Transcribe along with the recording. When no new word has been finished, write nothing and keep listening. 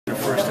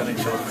first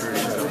NHL career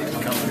shootout to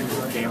come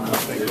to a game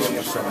like this, you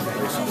have 7th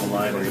place on the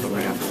line, or you're looking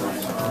at the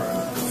line.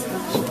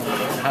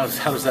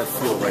 How does that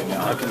feel right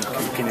now? How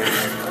can you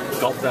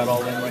gulp that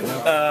all in right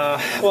now?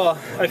 Well,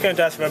 I couldn't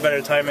ask for a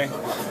better timing.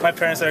 My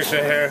parents are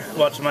actually here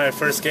watching my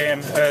first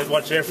game,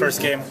 watch their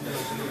first game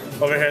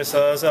over here,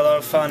 so it was a lot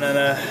of fun and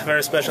a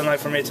very special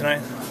night for me tonight.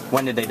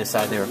 When did they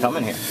decide they were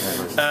coming here?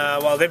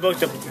 Well, they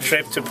booked a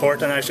trip to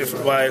Portland actually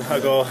a while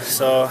ago,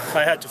 so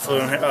I had to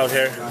fly out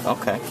here.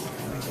 Okay.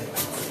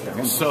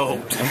 So,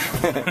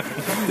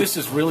 this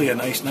is really a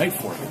nice night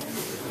for you.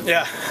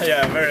 Yeah,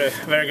 very,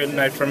 very good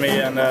night for me,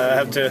 and I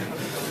have to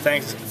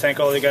thank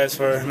all the guys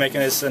for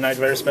making this night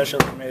very special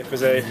for me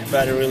because they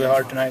battled really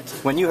hard tonight.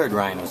 When you heard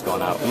Ryan was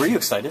going out, were you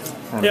excited?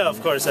 Yeah,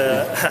 of course.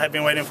 I've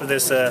been waiting for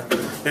this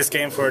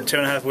game for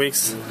 2.5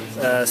 weeks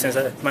since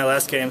my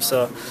last game,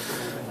 so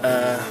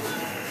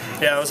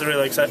yeah, I was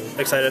really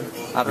excited.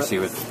 Obviously,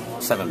 with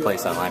 7th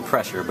place on line,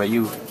 pressure, but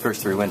you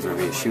first 3 wins were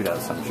via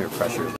shootouts. I'm sure pressure.